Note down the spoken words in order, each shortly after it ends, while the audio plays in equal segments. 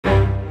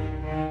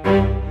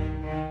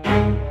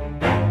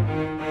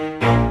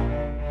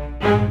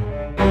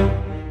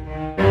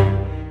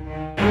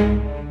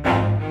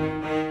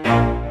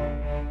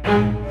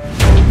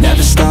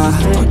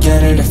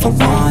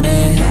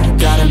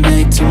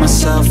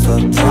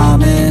a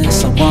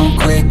promise. I won't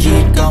quit,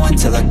 keep going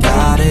till I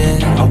got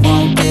it. I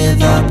won't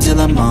give up till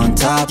I'm on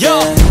top. Yo,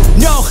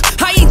 no,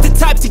 I ain't the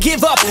type to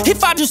give up.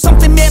 If I do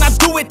something, man, I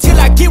do it till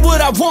I get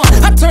what I want.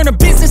 I turn a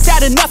business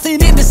out of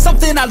nothing into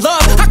something I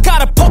love. I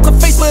got a poker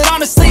face, but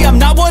honestly, I'm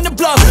not one to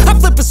bluff. I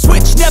flip a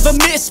switch, never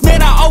miss,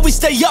 man, I always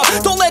stay up.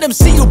 Don't let them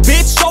see you,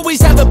 bitch,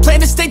 always have a plan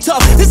to stay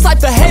tough. This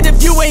life ahead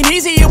of you ain't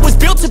easy, it was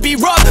built to be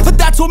rough. But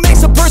that's what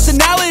makes a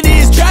personality,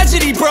 is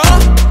tragedy, bruh.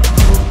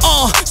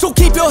 So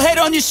keep your head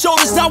on your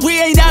shoulders. Now we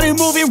ain't out here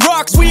moving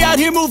rocks, we out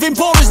here moving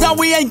boulders. Now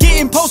we ain't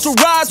getting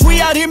posterized, we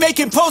out here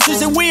making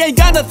posters. And we ain't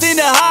got nothing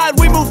to hide,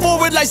 we move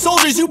forward like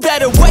soldiers. You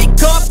better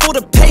wake up for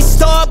the pay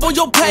stub, or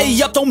you'll pay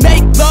up. Don't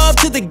make love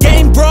to the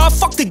game, bruh,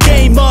 fuck the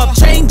game up.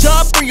 Change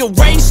up,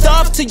 rearrange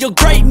stuff to your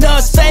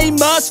greatness.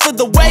 Famous for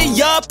the way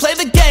up, play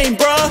the game,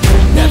 bruh.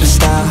 Never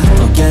stop,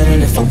 I'll get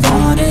it if I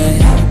want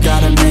it.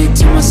 Gotta make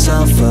to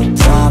myself a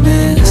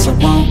promise. I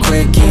won't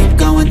quit, keep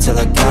going till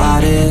I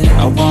got it.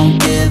 I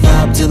won't give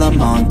up till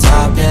I'm on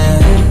top, yeah.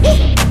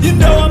 You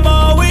know I'm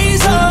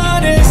always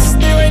honest,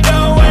 there ain't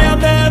no way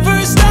I'm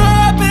ever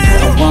stopping.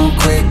 I won't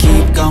quit,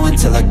 keep going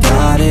till I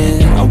got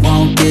it. I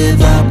won't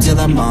give up till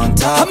I'm on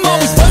top, I'm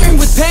always flirting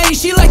with pain,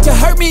 she like to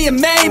hurt me and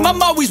maim.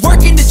 I'm always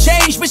working to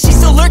change, but she's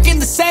still lurking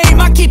the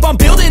same. I keep on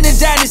building a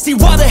dynasty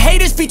while the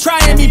haters be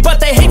trying me. But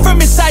they hate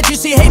from inside, you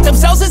see, hate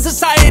themselves in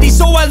society.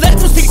 So I let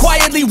them speak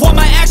quietly while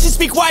my actions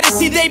speak wider.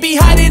 See, they be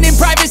hiding in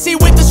privacy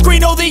with the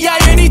screen. Oh, the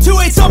irony to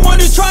hate someone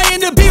who's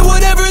trying to be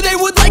whatever they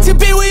would like to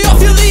be. We all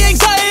feel the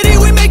anxiety,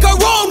 we make our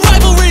own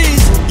rivalries.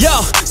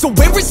 Yo, so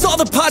where is all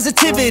the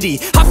positivity?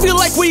 I feel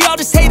like we all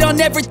just hate on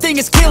everything,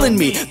 it's killing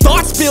me.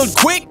 Thoughts build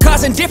quick,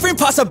 causing different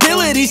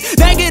possibilities.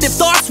 Negative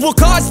thoughts will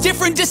cause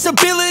different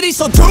disabilities.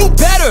 So do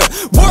better,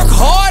 work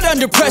hard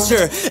under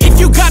pressure. If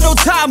you got no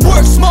time,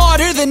 work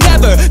smarter than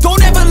ever.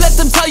 Don't ever let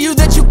them tell you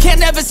that you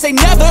can't ever say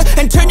never.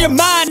 And turn your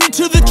mind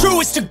into the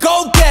truest of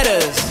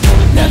go-getters.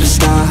 Never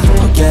stop,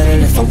 I'll get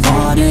it if I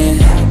want it.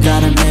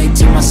 Gotta make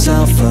to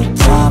myself a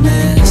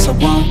promise. I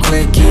won't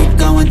quit, keep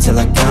going till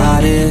I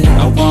got it.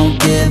 I won't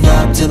give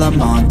up till I'm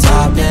on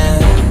top, yeah.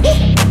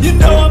 You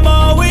know I'm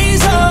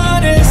always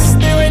honest,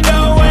 there ain't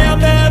no way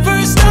I'm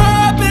ever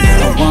stopping.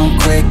 I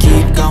won't quit,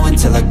 keep going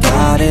till I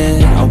got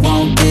it. I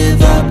won't give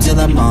up till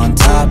I'm on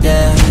top,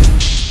 yeah.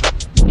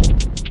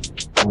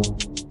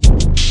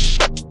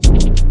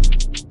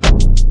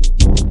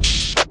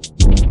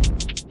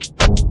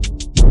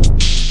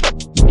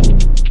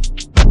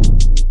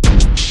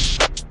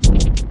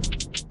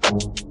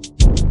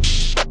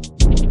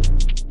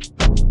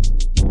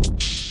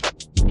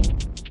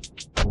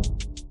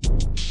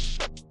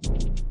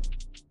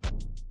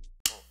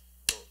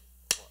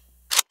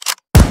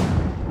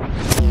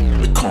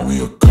 Call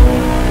me a god.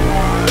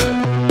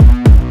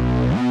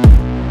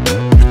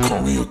 You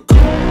call me a god.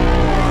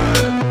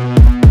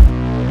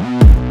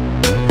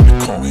 You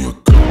call me a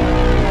god.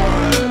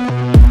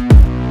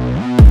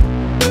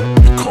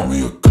 You call me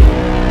a god.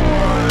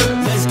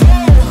 Let's go!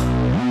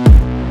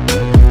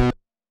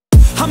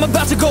 I'm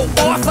about to go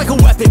off like a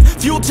weapon.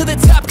 Fuel to the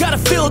top, got a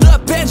filled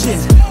up engine.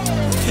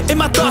 In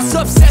my thoughts,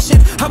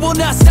 obsession, I will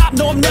not stop,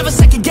 no, I'm never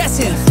second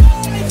guessing.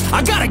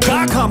 I got a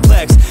God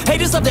complex.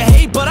 Haters love to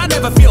hate, but I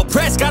never feel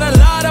pressed. Got a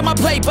lot on my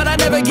plate, but I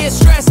never get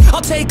stressed.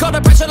 I'll take all the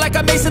pressure like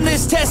I'm acing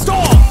this test.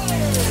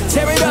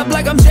 Tear it up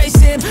like I'm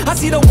Jason. I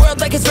see the world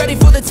like it's ready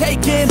for the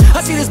taking.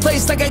 I see this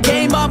place like a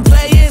game I'm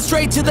playing.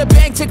 Straight to the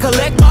bank to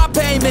collect my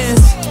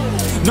payments.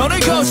 No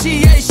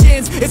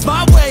negotiations, it's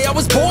my way, I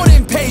was born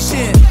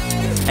impatient.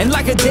 And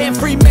like a damn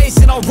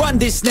Freemason, I'll run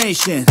this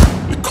nation.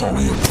 You call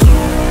me a god.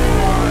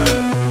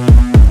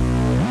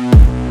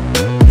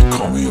 You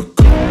call me a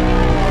god.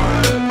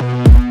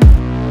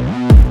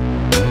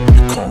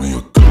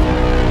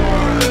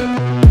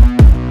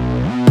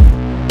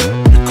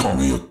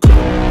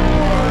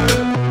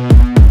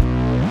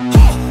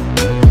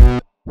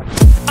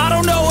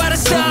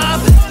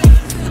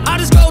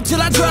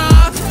 Till I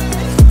drop,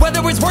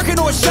 whether it's working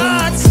or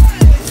shots,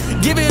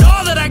 give it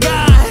all that I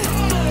got.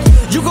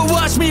 You can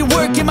watch me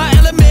work in my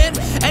element.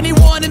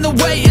 Anyone in the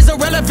way is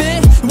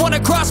irrelevant. You wanna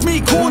cross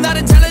me, cool, not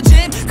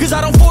intelligent, cause I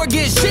don't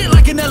forget shit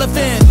like an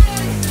elephant.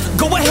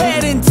 Go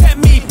ahead and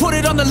tempt me, put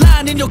it on the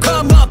line and you'll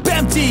come up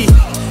empty.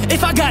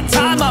 If I got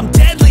time, I'm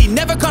deadly,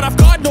 never caught off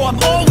guard, no, I'm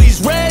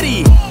always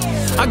ready.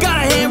 I got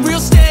a hand real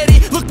steady,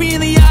 look me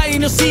in the eye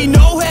and you'll see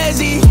no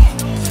hezzy.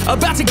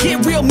 About to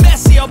get real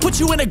messy, I'll put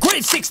you in a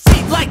grave 6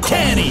 feet like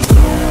Kenny.